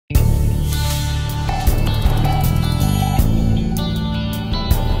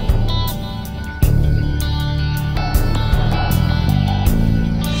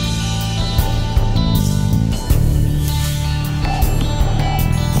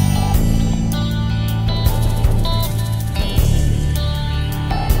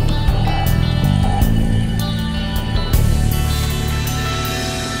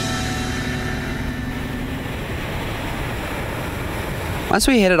Once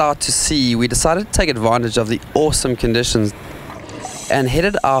we headed out to sea, we decided to take advantage of the awesome conditions and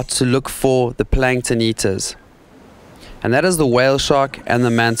headed out to look for the plankton eaters. And that is the whale shark and the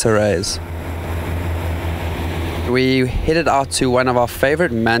manta rays. We headed out to one of our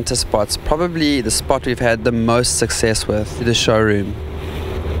favorite manta spots, probably the spot we've had the most success with, the showroom.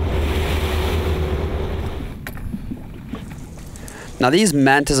 Now these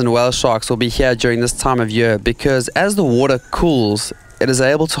mantas and whale sharks will be here during this time of year because as the water cools, it is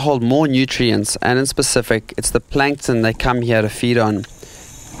able to hold more nutrients, and in specific, it's the plankton they come here to feed on.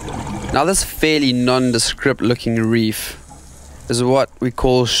 Now this fairly nondescript looking reef is what we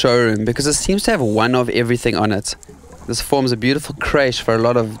call showroom because it seems to have one of everything on it. This forms a beautiful creche for a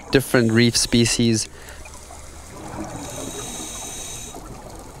lot of different reef species.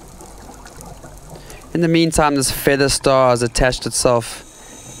 In the meantime, this feather star has attached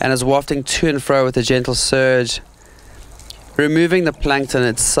itself and is wafting to and fro with a gentle surge, removing the plankton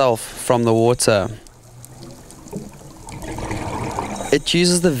itself from the water. It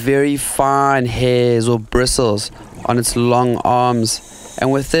uses the very fine hairs or bristles on its long arms,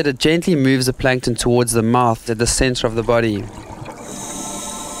 and with it gently moves the plankton towards the mouth at the center of the body.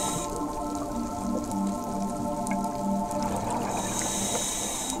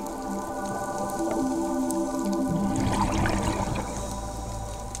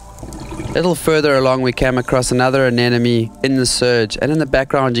 A little further along we came across another anemone in the surge, and in the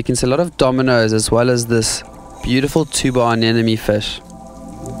background you can see a lot of dominoes as well as this beautiful tuba anemone fish.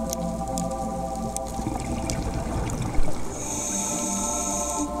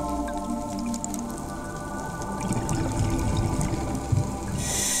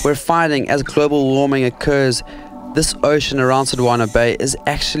 We're finding as global warming occurs, this ocean around Sodwana Bay is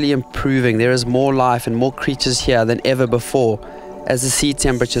actually improving. There is more life and more creatures here than ever before as the sea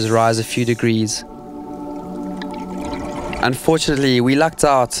temperatures rise a few degrees. Unfortunately, we lucked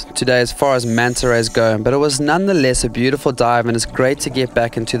out today as far as manta rays go, but it was nonetheless a beautiful dive, and it's great to get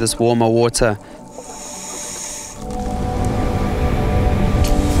back into this warmer water.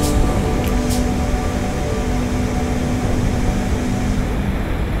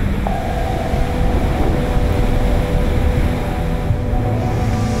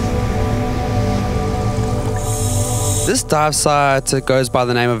 This dive site goes by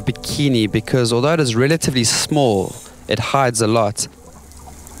the name of Bikini because although it is relatively small, it hides a lot.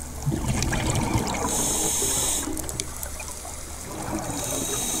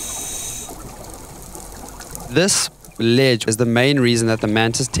 This ledge is the main reason that the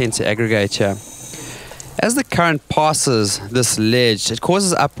mantas tend to aggregate here. As the current passes this ledge, it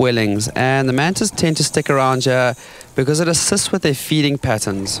causes upwellings, and the mantas tend to stick around here because it assists with their feeding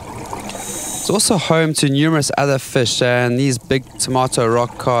patterns. It's also home to numerous other fish, and these big tomato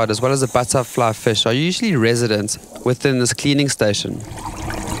rock cod as well as the butterfly fish are usually resident within this cleaning station.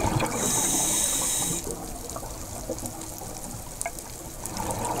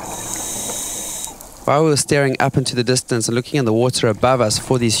 While we were staring up into the distance and looking in the water above us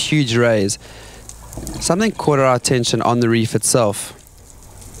for these huge rays, something caught our attention on the reef itself.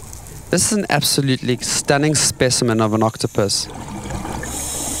 This is an absolutely stunning specimen of an octopus.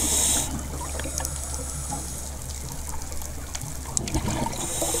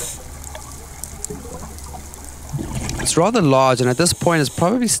 It's rather large, and at this point is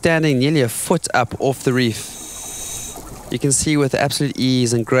probably standing nearly a foot up off the reef. You can see with absolute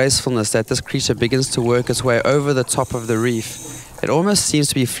ease and gracefulness that this creature begins to work its way over the top of the reef. It almost seems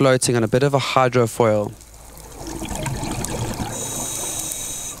to be floating on a bit of a hydrofoil.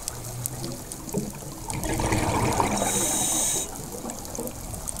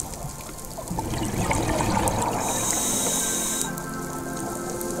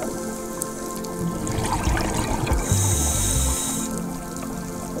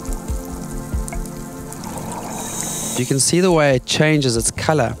 You can see the way it changes its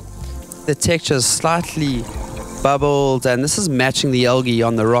color. The texture is slightly bubbled, and this is matching the algae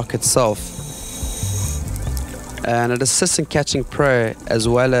on the rock itself. And it assists in catching prey as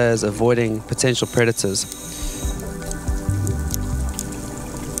well as avoiding potential predators.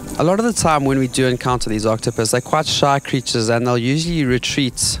 A lot of the time when we do encounter these octopus, they're quite shy creatures and they'll usually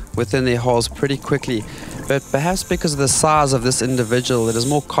retreat within their holes pretty quickly. But perhaps because of the size of this individual, it is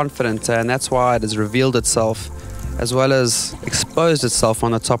more confident, and that's why it has revealed itself as well as exposed itself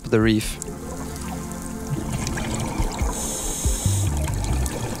on the top of the reef.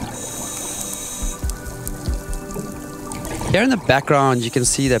 Here in the background you can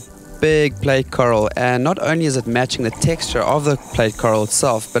see that big plate coral, and not only is it matching the texture of the plate coral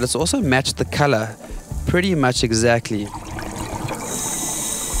itself, but it's also matched the color pretty much exactly.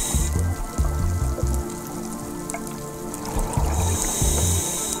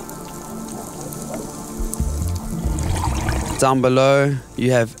 Down below,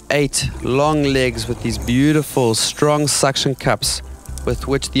 you have 8 long legs with these beautiful, strong suction cups with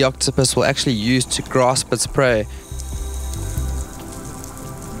which the octopus will actually use to grasp its prey.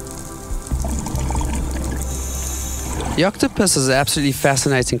 The octopus is an absolutely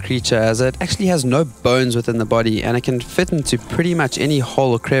fascinating creature as it actually has no bones within the body and it can fit into pretty much any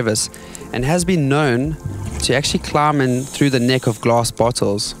hole or crevice and has been known to actually climb in through the neck of glass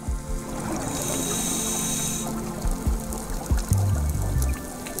bottles.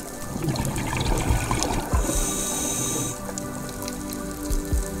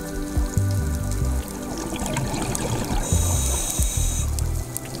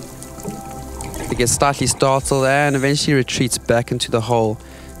 It gets slightly startled and eventually retreats back into the hole.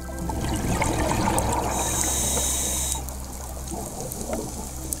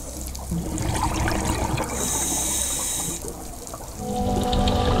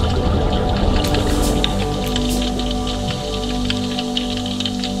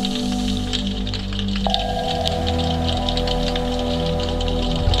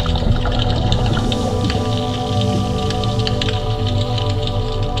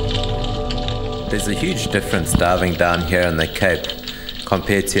 There's a huge difference diving down here in the Cape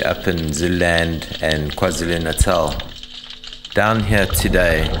compared to up in Zululand and KwaZulu-Natal. Down here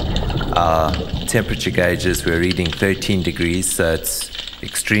today, our temperature gauges were reading 13 degrees, so it's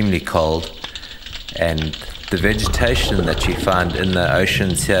extremely cold. And the vegetation that you find in the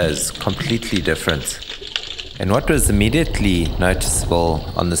oceans here is completely different. And what was immediately noticeable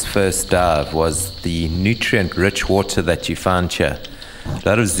on this first dive was the nutrient-rich water that you found here. A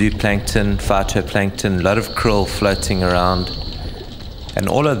lot of zooplankton, phytoplankton, a lot of krill floating around. And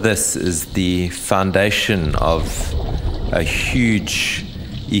all of this is the foundation of a huge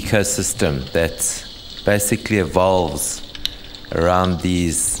ecosystem that basically evolves around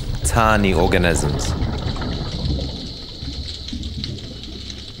these tiny organisms.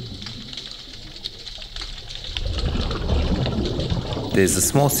 There's a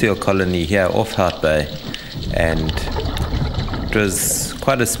small seal colony here off Hout Bay, and it was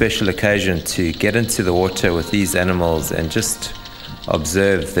quite a special occasion to get into the water with these animals and just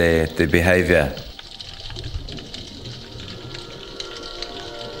observe their behavior.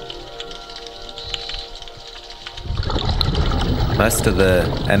 Most of the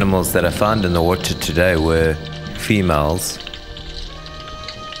animals that I found in the water today were females.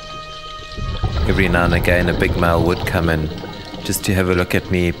 Every now and again a big male would come in just to have a look at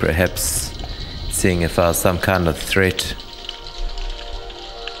me, perhaps seeing if I was some kind of threat.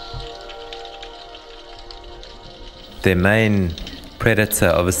 Their main predator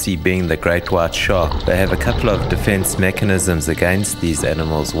obviously being the great white shark. They have a couple of defense mechanisms against these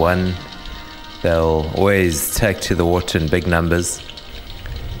animals. One, they'll always take to the water in big numbers.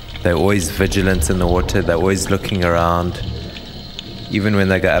 They're always vigilant in the water, they're always looking around. Even when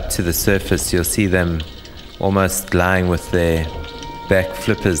they go up to the surface, you'll see them almost lying with their back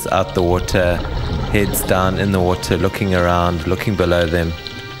flippers out the water, heads down in the water, looking around, looking below them.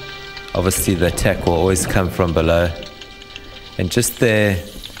 Obviously the attack will always come from below. And just their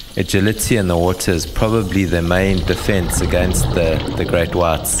agility in the water is probably their main defense against the great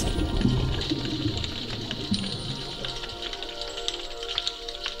whites.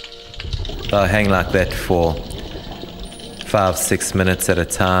 They'll hang like that for 5-6 minutes at a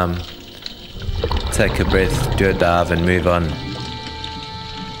time, take a breath, do a dive and move on.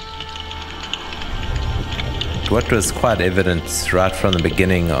 What was quite evident right from the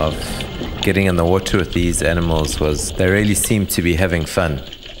beginning of getting in the water with these animals was they really seemed to be having fun.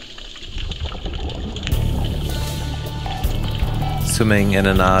 Swimming in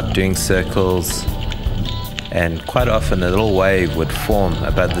and out, doing circles, and quite often a little wave would form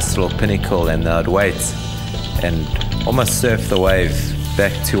above this little pinnacle and they would wait and almost surf the wave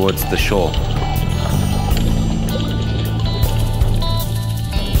back towards the shore.